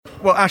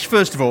Well, Ash,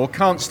 first of all,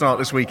 can't start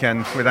this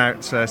weekend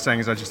without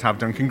saying, as I just have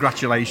done,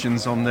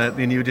 congratulations on the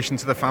new addition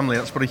to the family.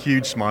 That's put a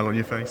huge smile on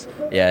your face.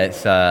 Yeah,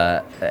 it's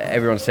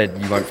everyone said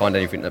you won't find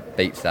anything that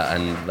beats that,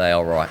 and they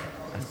are right.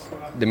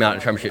 The amount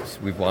of championships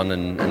we've won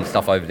and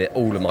stuff over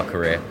all of my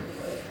career,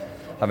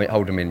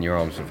 holding them in your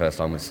arms for the first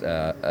time was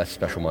a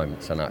special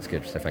moment, so no, it's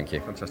good, so thank you.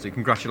 Fantastic,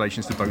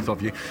 congratulations to both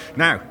of you.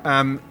 Now,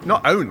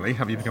 not only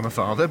have you become a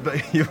father,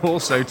 but you've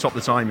also topped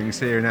the timings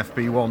here in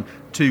FP1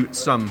 to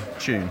some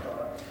tune.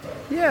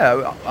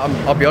 Yeah,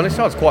 I'll be honest,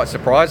 I was quite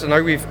surprised. I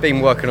know we've been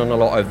working on a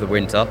lot over the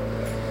winter,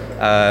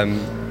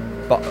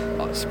 but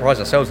I surprised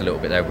ourselves a little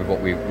bit there with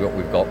what we've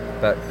got,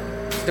 but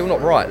still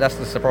not right. That's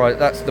the surprise.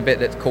 That's the bit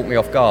that's caught me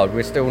off guard.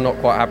 We're still not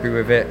quite happy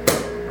with it.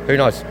 Who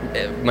knows?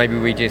 Maybe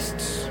we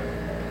just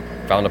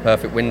found a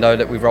perfect window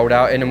that we've rolled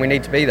out in and we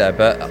need to be there,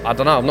 but I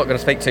don't know, I'm not going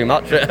to speak too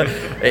much.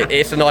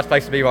 It's a nice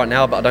place to be right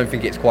now, but I don't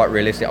think it's quite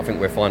realistic. I think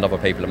we'll find other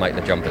people to make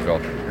the jump as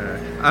well.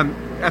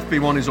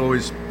 FP1 is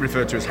always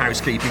referred to as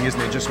housekeeping,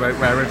 isn't it? Just where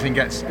everything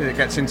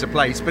gets into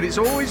place. But it's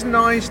always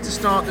nice to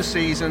start the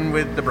season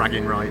with the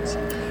bragging rights.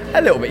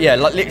 A little bit, yeah.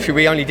 Like literally,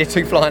 we only did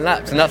 2 flying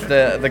laps, and that's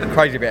the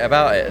crazy bit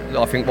about it.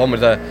 I think one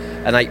was an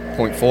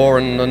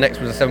 8.4, and the next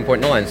was a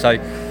 7.9. So,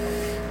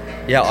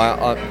 yeah,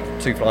 I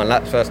 2 flying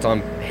laps, first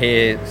time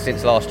here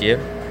since last year.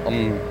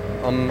 I'm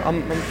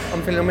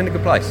feeling I'm in a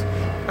good place.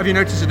 Have you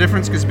noticed a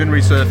difference because it's been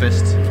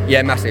resurfaced?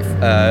 Yeah, massive.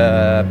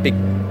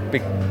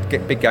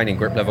 Big gain in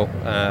grip level.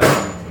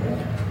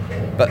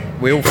 But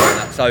we all find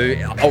that. So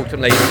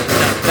ultimately,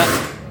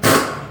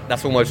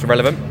 that's almost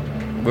irrelevant.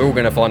 We're all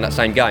going to find that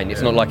same gain.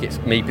 It's not like it's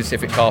me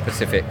Pacific, car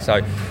Pacific.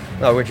 So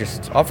no, I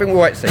think we'll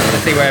wait to see. Let's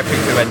see where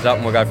everything ends up,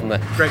 and we'll go from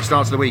there. Great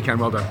start to the weekend.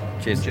 Well done.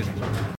 Cheers.